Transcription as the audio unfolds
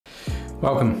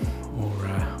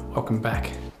Welcome back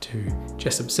to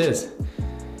Jessup Says,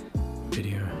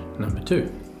 video number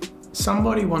 2.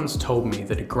 Somebody once told me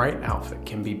that a great outfit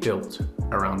can be built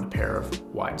around a pair of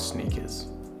white sneakers.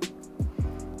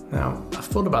 Now, I've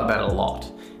thought about that a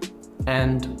lot,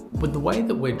 and with the way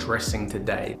that we're dressing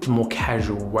today, the more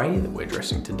casual way that we're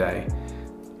dressing today,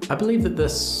 I believe that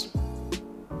this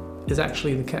is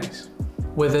actually the case.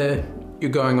 Whether you're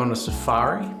going on a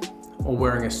safari or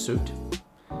wearing a suit,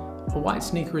 a white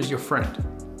sneaker is your friend.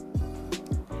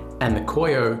 And the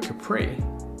KOIO Capri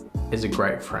is a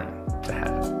great friend to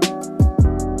have.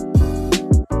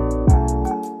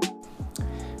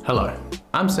 Hello,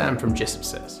 I'm Sam from Jessup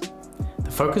Says.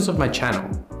 The focus of my channel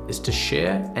is to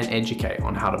share and educate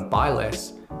on how to buy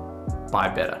less, buy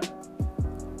better.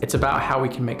 It's about how we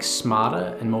can make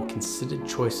smarter and more considered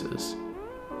choices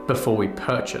before we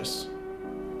purchase,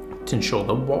 to ensure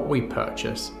that what we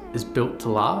purchase is built to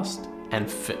last and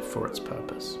fit for its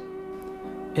purpose.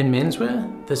 In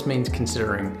menswear, this means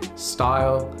considering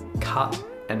style, cut,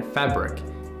 and fabric,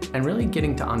 and really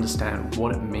getting to understand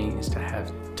what it means to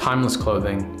have timeless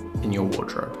clothing in your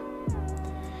wardrobe.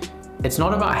 It's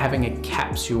not about having a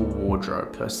capsule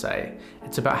wardrobe per se,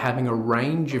 it's about having a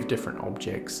range of different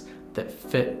objects that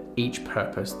fit each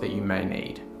purpose that you may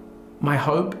need. My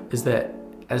hope is that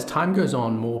as time goes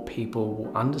on, more people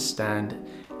will understand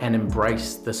and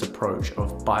embrace this approach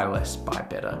of buy less, buy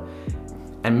better,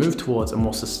 and move towards a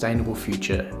more sustainable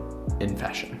future in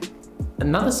fashion.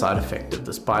 Another side effect of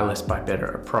this buy less, buy better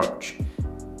approach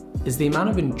is the amount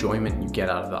of enjoyment you get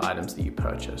out of the items that you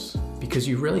purchase, because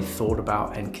you really thought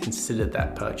about and considered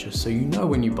that purchase, so you know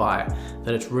when you buy it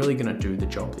that it's really going to do the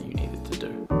job that you need it to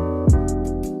do.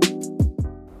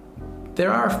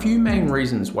 There are a few main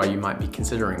reasons why you might be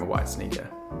considering a white sneaker.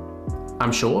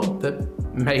 I'm sure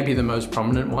that maybe the most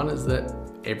prominent one is that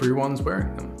everyone's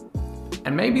wearing them.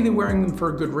 And maybe they're wearing them for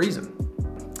a good reason.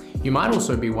 You might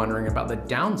also be wondering about the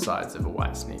downsides of a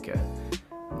white sneaker.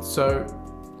 So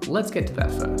let's get to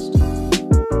that first.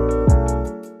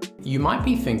 You might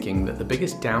be thinking that the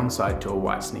biggest downside to a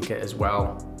white sneaker is,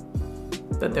 well,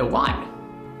 that they're white.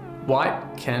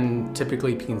 White can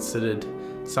typically be considered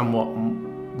somewhat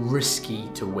risky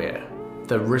to wear.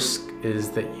 The risk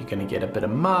is that you're going to get a bit of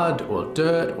mud or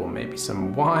dirt or maybe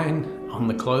some wine on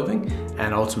the clothing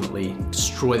and ultimately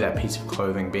destroy that piece of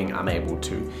clothing, being unable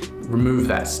to remove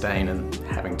that stain and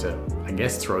having to, I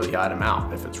guess, throw the item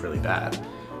out if it's really bad.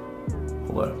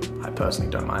 Although I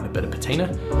personally don't mind a bit of patina.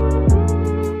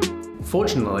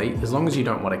 Fortunately, as long as you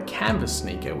don't want a canvas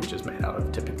sneaker, which is made out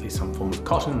of typically some form of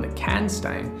cotton that can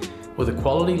stain, with a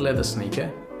quality leather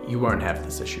sneaker, you won't have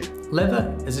this issue.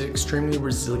 Leather is an extremely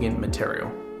resilient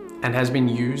material and has been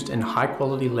used in high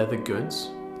quality leather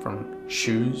goods, from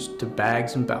shoes to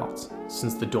bags and belts,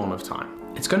 since the dawn of time.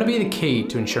 It's going to be the key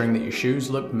to ensuring that your shoes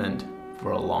look mint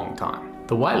for a long time.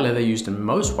 The white leather used in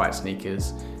most white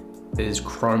sneakers is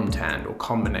chrome tanned or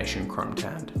combination chrome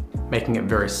tanned, making it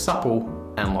very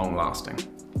supple and long lasting.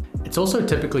 It's also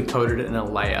typically coated in a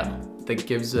layer that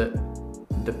gives it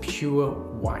the pure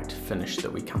white finish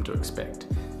that we come to expect,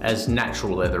 as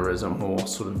natural leather is a more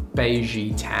sort of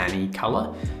beigey, tanny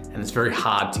color, and it's very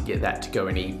hard to get that to go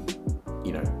any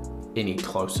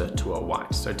closer to a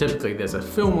white. So typically there's a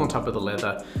film on top of the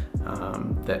leather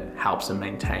that helps to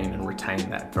maintain and retain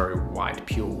that very white,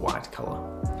 pure white color.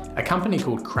 A company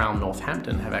called Crown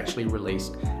Northampton have actually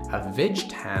released a veg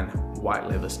tan white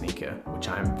leather sneaker, which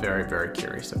I am very, very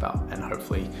curious about and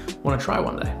hopefully want to try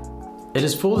one day. It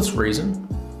is for this reason,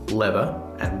 leather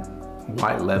and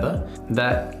white leather,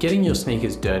 that getting your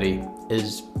sneakers dirty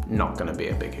is not going to be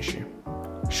a big issue.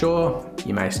 Sure,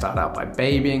 you may start out by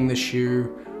babying the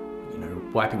shoe,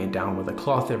 wiping it down with a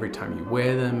cloth every time you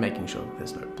wear them, making sure that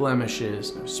there's no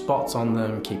blemishes, no spots on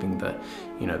them, keeping the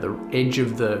edge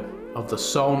of the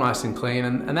sole nice and clean,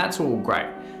 and that's all great.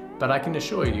 But I can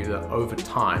assure you that over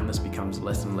time, this becomes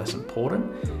less and less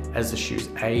important as the shoes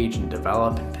age and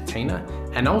develop and patina.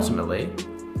 And ultimately,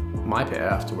 my pair,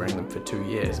 after wearing them for 2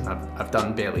 years, and I've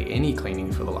done barely any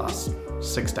cleaning for the last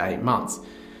 6 to 8 months,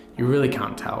 you really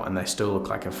can't tell, and they still look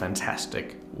like a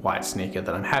fantastic white sneaker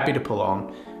that I'm happy to pull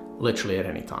on literally at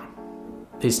any time.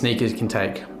 These sneakers can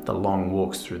take the long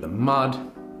walks through the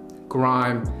mud,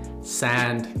 grime,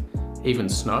 sand, even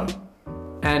snow.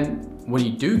 And when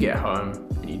you do get home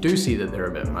and you do see that they're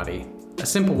a bit muddy, a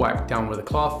simple wipe down with a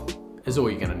cloth is all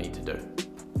you're going to need to do.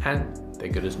 And they're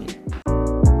good as new.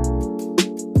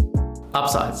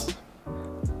 Upsides.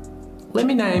 Let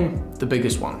me name the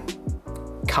biggest one,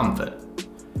 comfort.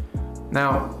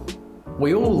 Now,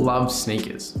 we all love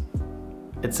sneakers.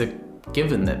 It's a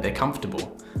given that they're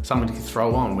comfortable. something to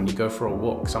throw on when you go for a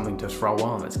walk, something to throw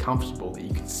on that's comfortable, that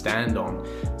you can stand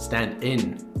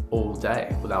in all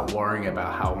day without worrying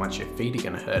about how much your feet are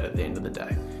gonna hurt at the end of the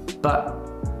day. But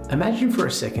imagine for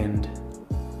a second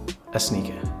a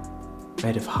sneaker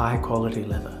made of high quality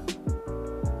leather.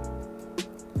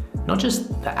 Not just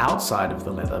the outside of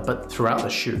the leather, but throughout the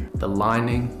shoe. The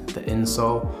lining, the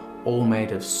insole, all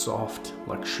made of soft,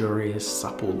 luxurious,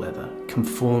 supple leather,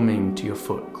 conforming to your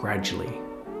foot gradually,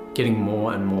 getting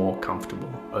more and more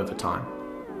comfortable over time.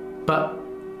 But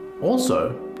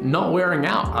also not wearing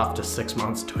out after 6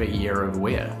 months to a year of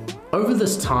wear. Over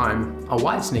this time, a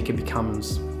white sneaker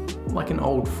becomes like an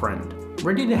old friend,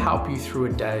 ready to help you through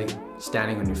a day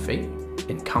standing on your feet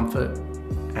in comfort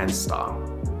and style.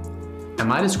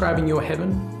 Am I describing your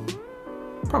heaven?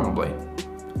 Probably.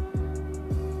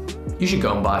 You should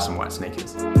go and buy some white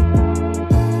sneakers.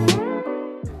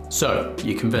 So,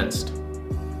 you're convinced.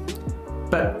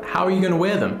 But how are you going to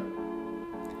wear them?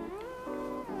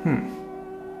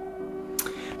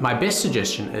 My best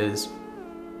suggestion is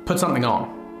put something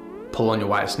on. Pull on your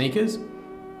white sneakers,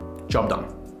 job done.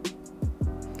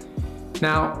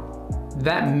 Now,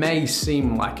 that may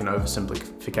seem like an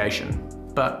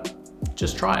oversimplification, but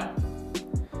just try it.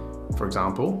 For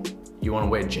example, you want to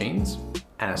wear jeans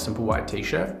and a simple white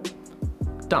t-shirt?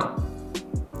 Done.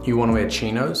 You want to wear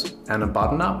chinos and a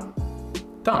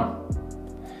button-up? Done.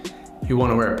 You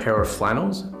want to wear a pair of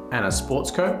flannels and a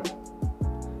sports coat?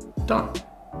 Done.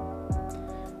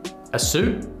 A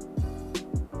suit?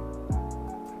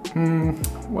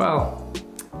 Well,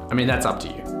 I mean, that's up to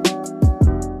you.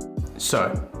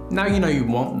 So, now you know you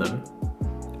want them,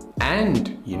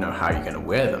 and you know how you're going to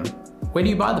wear them, where do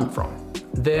you buy them from?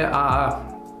 There are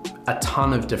a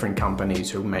ton of different companies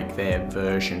who make their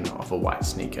version of a white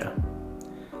sneaker.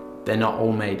 They're not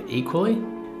all made equally,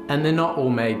 and they're not all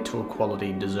made to a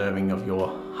quality deserving of your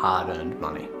hard-earned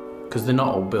money, because they're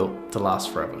not all built to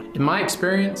last forever. In my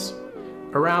experience,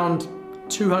 around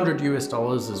 $200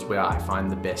 US is where I find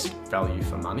the best value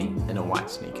for money in a white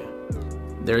sneaker.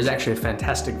 There is actually a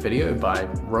fantastic video by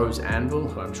Rose Anvil,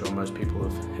 who I'm sure most people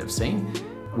have seen,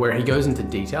 where he goes into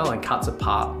detail and cuts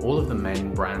apart all of the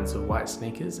main brands of white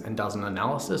sneakers and does an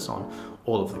analysis on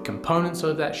all of the components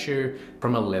of that shoe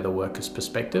from a leather worker's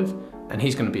perspective. And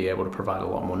he's going to be able to provide a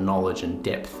lot more knowledge and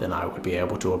depth than I would be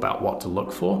able to about what to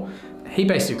look for. He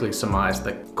basically surmised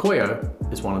that KOIO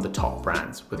is one of the top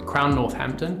brands, with Crown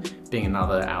Northampton being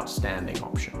another outstanding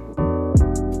option.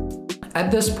 At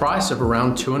this price of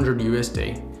around 200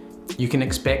 USD, you can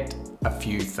expect a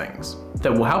few things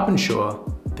that will help ensure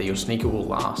that your sneaker will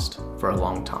last for a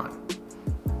long time,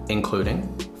 including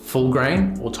full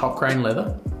grain or top grain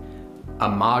leather,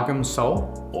 amalgam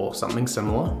sole or something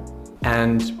similar,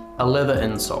 and a leather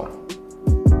insole.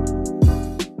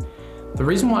 The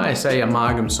reason why I say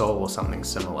amalgam sole or something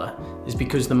similar is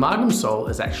because the amalgam sole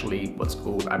is actually what's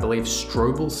called, I believe,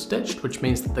 strobel stitched, which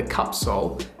means that the cup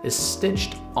sole is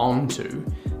stitched onto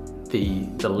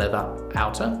the leather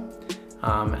outer.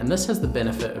 And this has the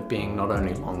benefit of being not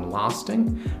only long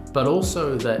lasting, but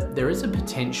also that there is a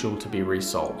potential to be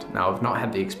resoled. Now, I've not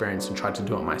had the experience and tried to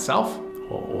do it myself,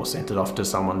 or sent it off to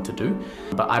someone to do,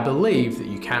 but I believe that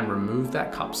you can remove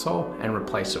that cup sole and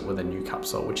replace it with a new cup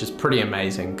sole, which is pretty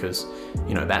amazing because,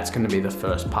 you know, that's going to be the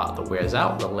first part that wears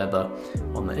out. The leather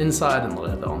on the inside and the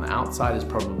leather on the outside is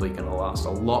probably going to last a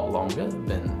lot longer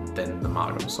than the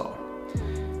amalgam sole.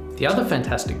 The other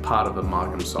fantastic part of the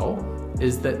amalgam sole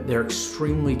is that they're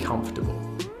extremely comfortable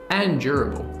and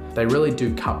durable. They really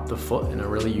do cup the foot in a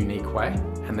really unique way,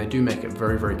 and they do make it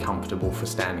very, very comfortable for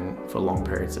standing for long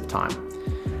periods of time.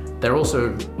 They're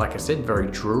also, like I said, very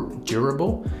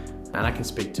durable, and I can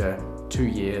speak to 2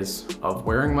 years of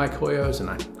wearing my KOIOs, and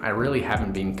I really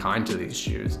haven't been kind to these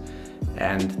shoes.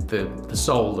 And the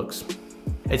sole looks,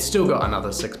 it's still got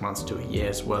another 6 months to a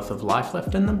year's worth of life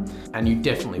left in them, and you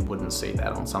definitely wouldn't see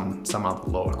that on some other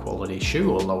lower quality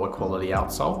shoe or lower quality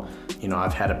outsole. You know,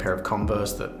 I've had a pair of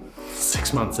Converse that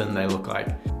 6 months in, they look like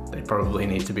they probably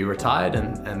need to be retired,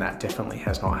 and that definitely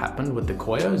has not happened with the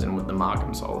KOIOs and with the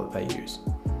amalgam sole that they use.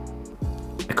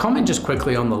 A comment just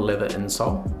quickly on the leather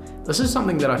insole. This is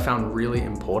something that I found really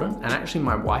important, and actually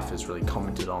my wife has really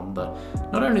commented on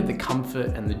not only the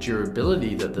comfort and the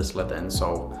durability that this leather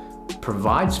insole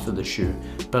provides for the shoe,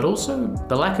 but also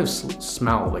the lack of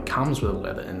smell that comes with a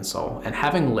leather insole and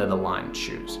having leather lined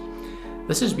shoes.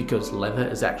 This is because leather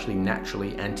is actually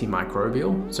naturally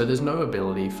antimicrobial, so there's no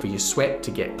ability for your sweat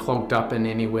to get clogged up in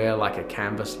anywhere like a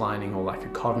canvas lining or like a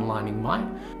cotton lining might,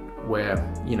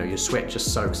 where, you know, your sweat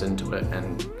just soaks into it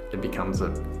and it becomes a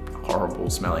horrible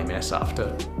smelly mess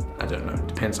after, I don't know,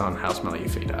 depends on how smelly your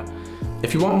feet are.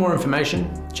 If you want more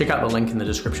information, check out the link in the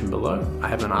description below. I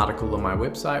have an article on my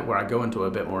website where I go into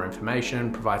a bit more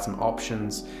information, provide some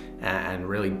options, and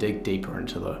really dig deeper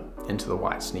into the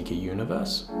white sneaker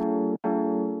universe.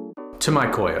 To my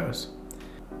KOIOs.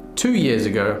 2 years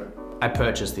ago, I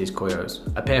purchased these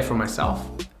KOIOs, a pair for myself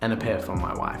and a pair for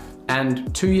my wife.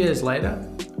 And 2 years later,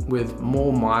 with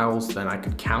more miles than I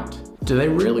could count, do they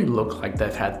really look like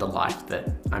they've had the life that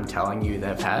I'm telling you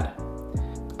they've had?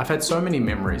 I've had so many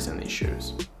memories in these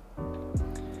shoes,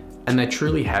 and they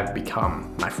truly have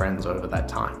become my friends over that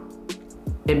time.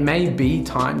 It may be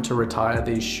time to retire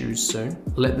these shoes soon,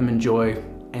 let them enjoy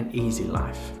an easy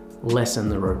life, lessen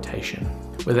the rotation,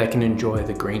 where they can enjoy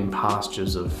the green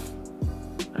pastures of,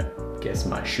 I guess,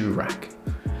 my shoe rack.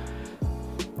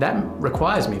 That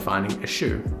requires me finding a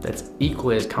shoe that's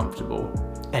equally as comfortable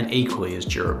and equally as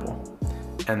durable.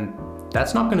 And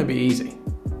that's not going to be easy.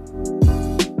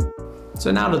 So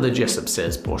now to the Jessup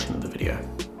Says portion of the video,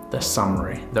 the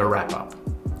summary, the wrap up.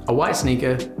 A white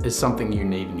sneaker is something you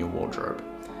need in your wardrobe.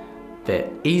 They're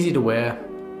easy to wear,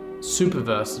 super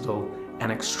versatile,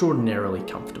 and extraordinarily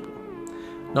comfortable.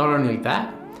 Not only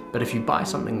that, but if you buy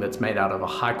something that's made out of a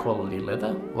high quality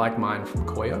leather, like mine from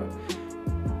KOIO,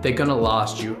 they're gonna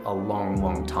last you a long,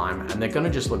 long time, and they're gonna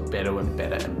just look better and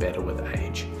better and better with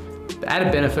age. The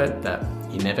added benefit that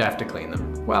you never have to clean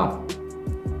them. Well,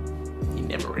 you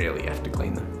never really have to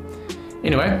clean them.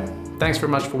 Anyway, thanks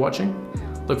very much for watching.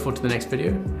 Look forward to the next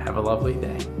video. Have a lovely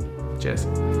day. Cheers.